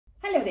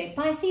Hello there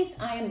Pisces,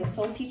 I am the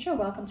soul teacher.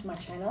 Welcome to my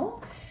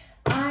channel.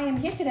 I am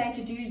here today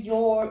to do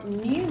your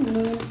new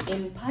moon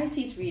in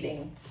Pisces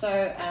reading.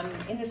 So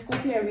in the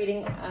Scorpio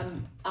reading,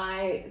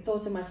 I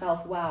thought to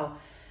myself, wow,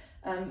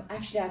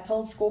 actually I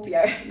told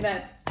Scorpio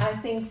that I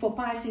think for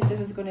Pisces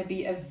this is going to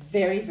be a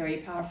very, very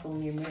powerful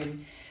new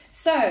moon.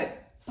 So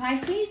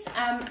Pisces,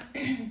 a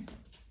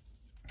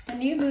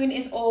new moon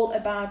is all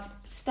about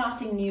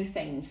starting new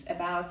things,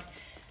 about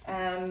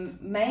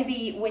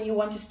maybe when you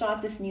want to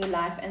start this new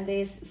life and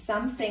there's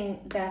something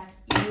that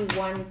you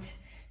want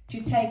to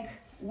take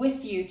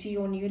with you to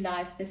your new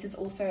life. This is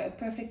also a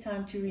perfect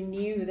time to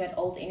renew that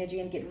old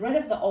energy and get rid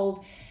of the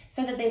old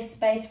so that there's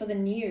space for the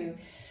new.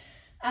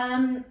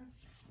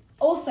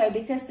 Also,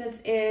 because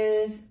this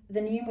is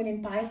the new moon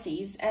in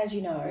Pisces, as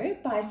you know,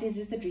 Pisces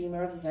is the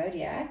dreamer of the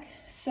zodiac.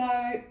 So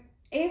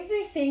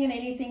everything and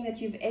anything that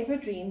you've ever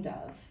dreamed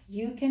of,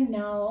 you can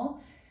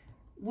now,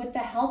 with the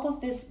help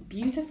of this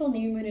beautiful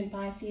new moon in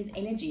Pisces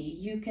energy,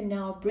 you can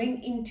now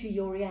bring into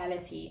your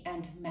reality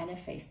and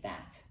manifest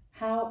that.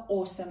 How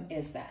awesome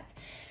is that?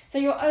 So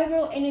your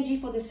overall energy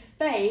for this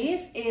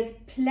phase is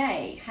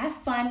play, have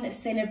fun,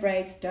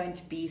 celebrate,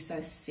 don't be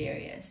so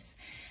serious.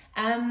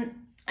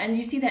 And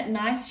you see that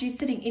nice, she's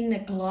sitting in a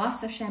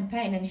glass of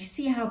champagne and you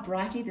see how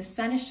brightly the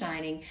sun is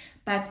shining,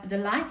 but the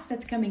lights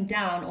that's coming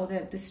down, or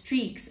the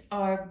streaks,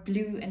 are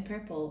blue and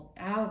purple.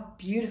 How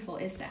beautiful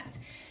is that?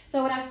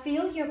 So what I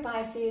feel here,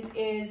 Pisces,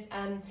 is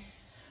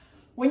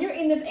when you're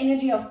in this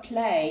energy of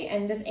play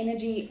and this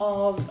energy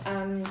of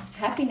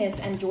happiness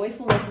and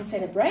joyfulness and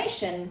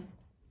celebration,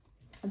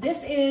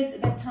 this is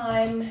the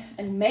time,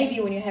 and maybe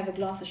when you have a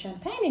glass of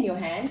champagne in your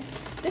hand,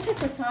 this is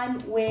the time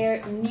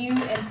where new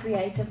and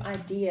creative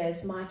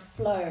ideas might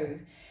flow.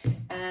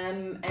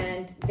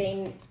 And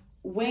then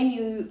when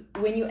you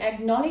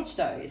acknowledge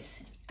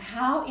those,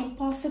 how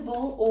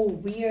impossible or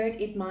weird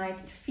it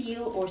might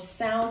feel or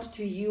sound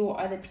to you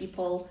or other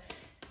people,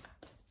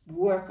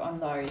 work on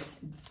those.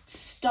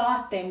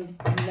 Start them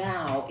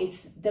now.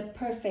 It's the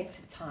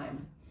perfect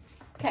time.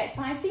 Okay,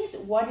 Pisces,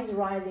 what is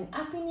rising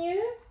up in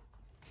you?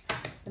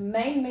 The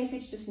main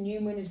message this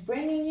new moon is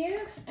bringing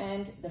you,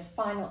 and the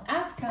final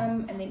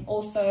outcome. And then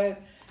also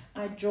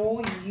I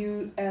draw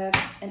you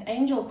an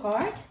angel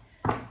card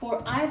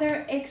for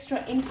either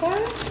extra info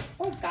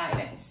or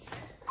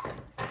guidance.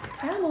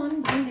 Come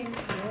on, bending.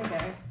 There we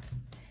go.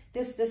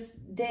 This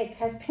deck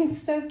has been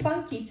so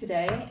funky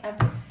today.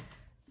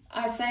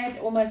 I say it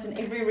almost in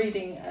every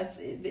reading.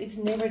 It's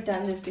never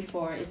done this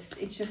before.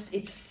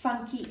 It's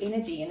funky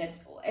energy, and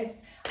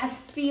I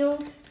feel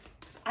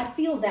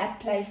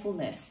that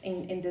playfulness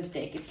in this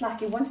deck. It's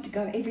like it wants to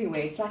go everywhere.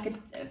 It's like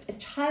a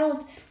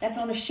child that's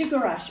on a sugar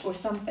rush or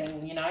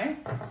something, you know.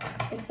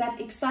 It's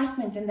that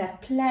excitement and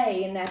that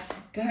play and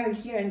that go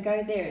here and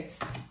go there.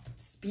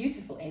 It's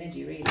beautiful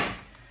energy, really.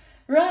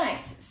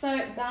 Right, so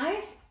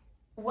guys,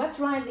 what's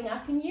rising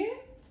up in you?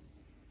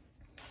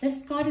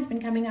 This card has been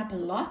coming up a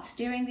lot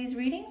during these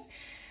readings.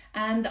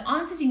 The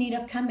answers you need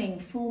are coming.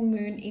 Full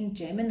moon in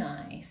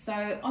Gemini.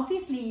 So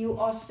obviously you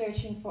are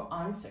searching for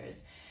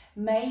answers.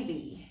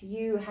 Maybe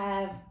you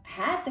have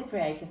had the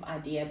creative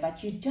idea,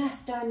 but you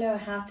just don't know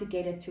how to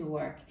get it to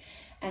work.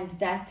 And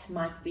that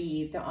might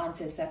be the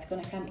answers that's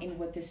going to come in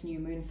with this new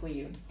moon for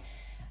you.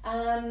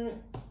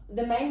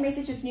 The main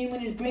message this new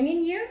moon is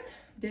bringing you,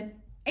 the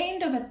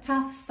end of a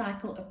tough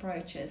cycle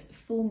approaches.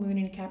 Full moon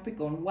in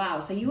Capricorn.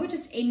 Wow, so you are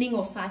just ending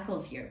off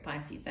cycles here,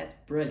 Pisces. That's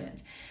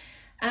brilliant.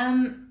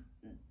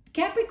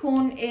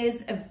 Capricorn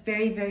is a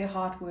very, very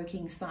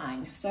hard-working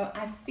sign. So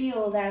I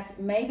feel that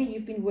maybe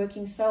you've been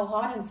working so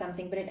hard on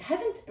something, but it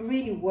hasn't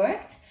really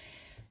worked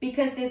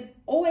because there's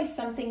always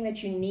something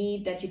that you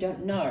need that you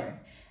don't know.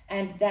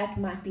 And that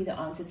might be the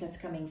answers that's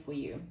coming for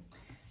you.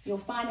 Your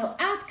final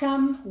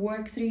outcome,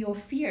 work through your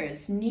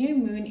fears. New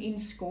moon in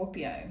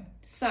Scorpio.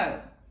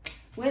 So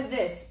with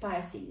this,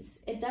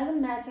 Pisces, it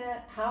doesn't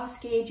matter how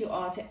scared you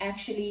are to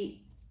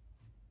actually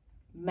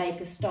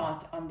make a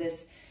start on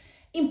this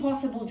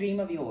impossible dream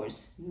of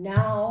yours.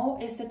 Now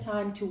is the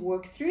time to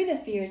work through the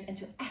fears and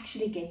to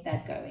actually get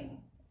that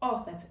going.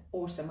 Oh, that's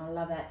awesome. I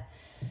love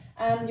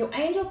that. Your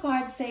angel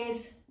card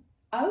says,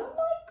 oh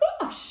my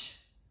gosh,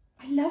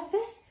 I love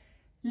this.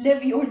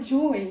 Live your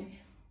joy.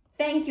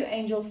 Thank you,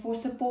 angels, for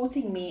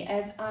supporting me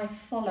as I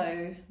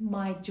follow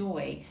my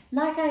joy.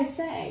 Like I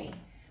say,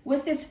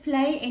 with this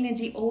play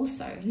energy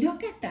also,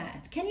 look at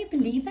that. Can you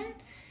believe that?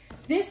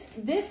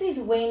 This is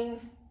when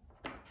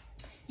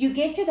you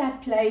get to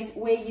that place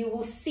where you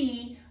will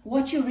see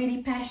what you're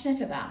really passionate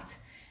about.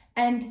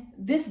 And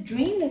this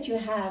dream that you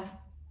have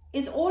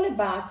is all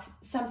about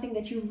something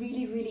that you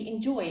really, really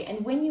enjoy.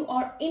 And when you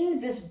are in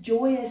this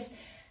joyous,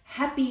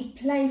 happy,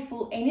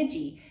 playful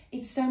energy,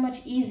 it's so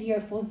much easier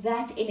for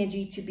that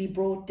energy to be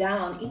brought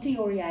down into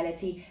your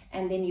reality,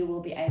 and then you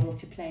will be able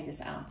to play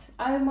this out.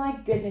 Oh my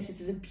goodness,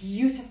 this is a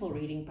beautiful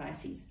reading,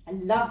 Pisces. I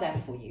love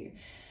that for you.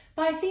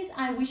 Pisces,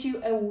 I wish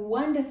you a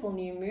wonderful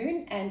new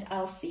moon, and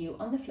I'll see you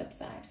on the flip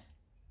side.